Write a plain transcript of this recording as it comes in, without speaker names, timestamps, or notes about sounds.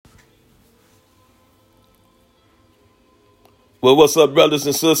Well, what's up, brothers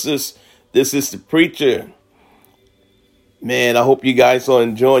and sisters? This is the preacher. Man, I hope you guys are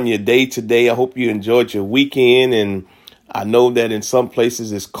enjoying your day today. I hope you enjoyed your weekend. And I know that in some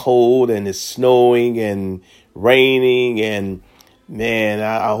places it's cold and it's snowing and raining. And man,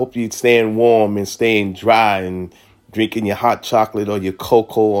 I hope you're staying warm and staying dry and drinking your hot chocolate or your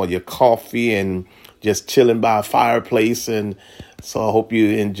cocoa or your coffee and just chilling by a fireplace. And so I hope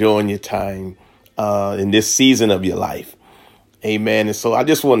you're enjoying your time in this season of your life. Amen. And so I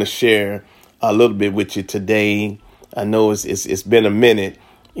just want to share a little bit with you today. I know it's been a minute,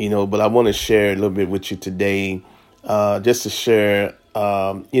 but I want to share a little bit with you today, just to share,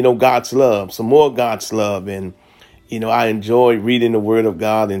 God's love, some more God's love. And, I enjoy reading the Word of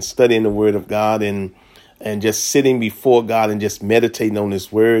God and studying the Word of God and just sitting before God and just meditating on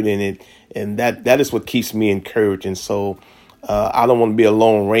His Word and that is what keeps me encouraged. And so I don't want to be a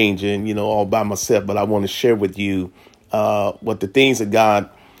lone ranger, all by myself, but I want to share with you what the things that God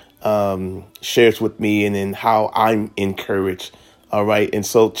shares with me and how I'm encouraged. All right. And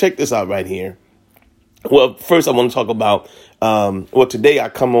so check this out right here. Well, first I want to talk about today I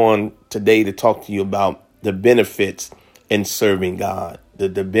come on today to talk to you about the benefits in serving God,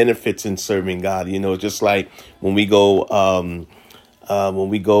 the benefits in serving God. Just like when we go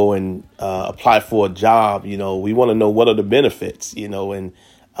and apply for a job, we want to know what are the benefits, and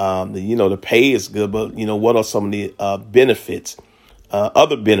the pay is good, but what are some of the benefits,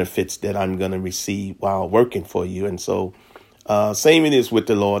 other benefits that I'm going to receive while working for you? And so same it is with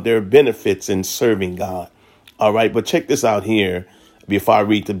the Lord. There are benefits in serving God. All right. But check this out here before I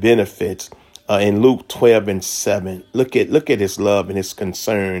read the benefits in Luke 12:7. Look at His love and His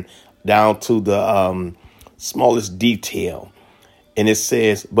concern down to the smallest detail. And it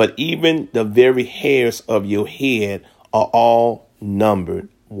says, but even the very hairs of your head are all numbered.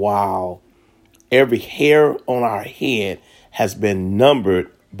 Wow. Every hair on our head has been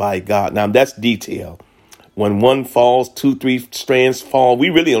numbered by God. Now that's detail. When one falls, 2-3 strands fall, we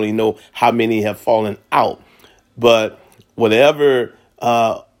really only know how many have fallen out. But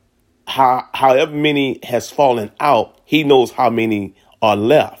however many has fallen out, He knows how many are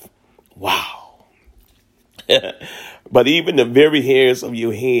left. Wow. But even the very hairs of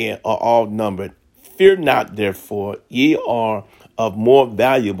your head are all numbered. Fear not, therefore, ye are of more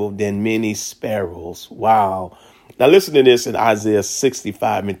valuable than many sparrows. Wow. Now listen to this in Isaiah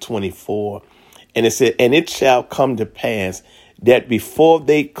 65:24. And it said, and it shall come to pass that before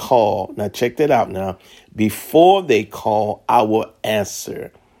they call, now check that out now, before they call, I will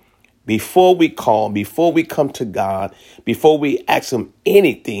answer. Before we call, before we come to God, before we ask Him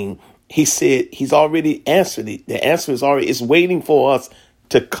anything, He said He's already answered it. The answer is waiting for us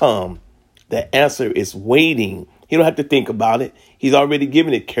to come. The answer is waiting. You don't have to think about it. He's already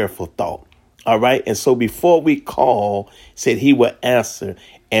given it careful thought. All right. And so before we call, said He will answer.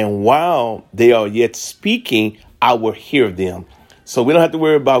 And while they are yet speaking, I will hear them. So we don't have to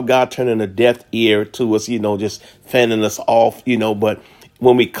worry about God turning a deaf ear to us, just fanning us off, but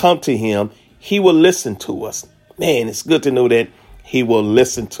when we come to Him, He will listen to us. Man, it's good to know that He will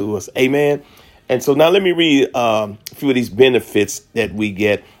listen to us. Amen. And so now let me read a few of these benefits that we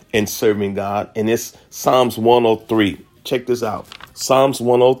get in serving God. And it's Psalms 103. Check this out. Psalms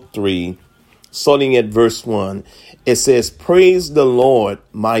 103, starting at verse 1. It says, praise the Lord,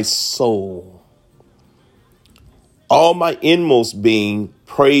 my soul. All my inmost being,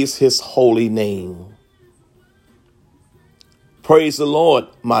 praise His holy name. Praise the Lord,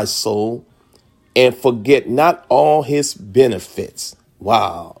 my soul, and forget not all His benefits.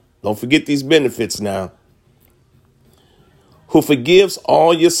 Wow. Don't forget these benefits now. Who forgives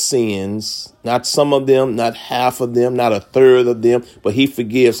all your sins, not some of them, not half of them, not a third of them, but He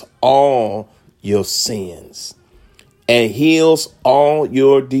forgives all your sins and heals all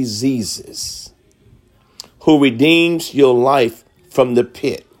your diseases. Who redeems your life from the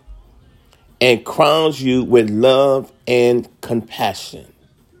pit and crowns you with love and compassion.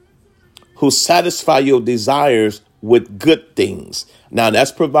 Who satisfy your desires with good things. Now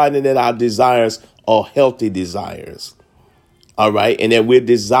that's provided that our desires are healthy desires. All right. And that we're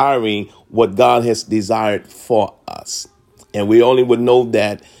desiring what God has desired for us. And we only would know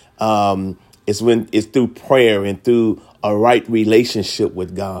that it's through prayer and through a right relationship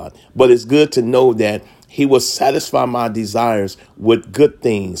with God. But it's good to know that He will satisfy my desires with good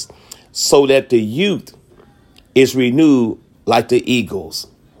things so that the youth is renewed like the eagles.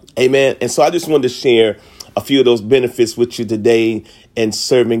 Amen. And so I just wanted to share a few of those benefits with you today in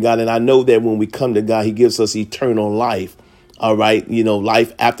serving God. And I know that when we come to God, He gives us eternal life. All right.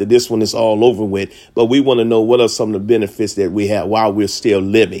 Life after this one is all over with. But we want to know what are some of the benefits that we have while we're still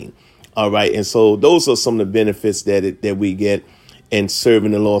living. All right. And so those are some of the benefits that we get in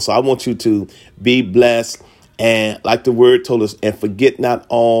serving the Lord. So I want you to be blessed. And like the word told us, and forget not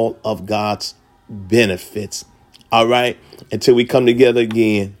all of God's benefits. All right. Until we come together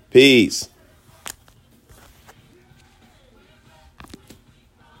again. Peace.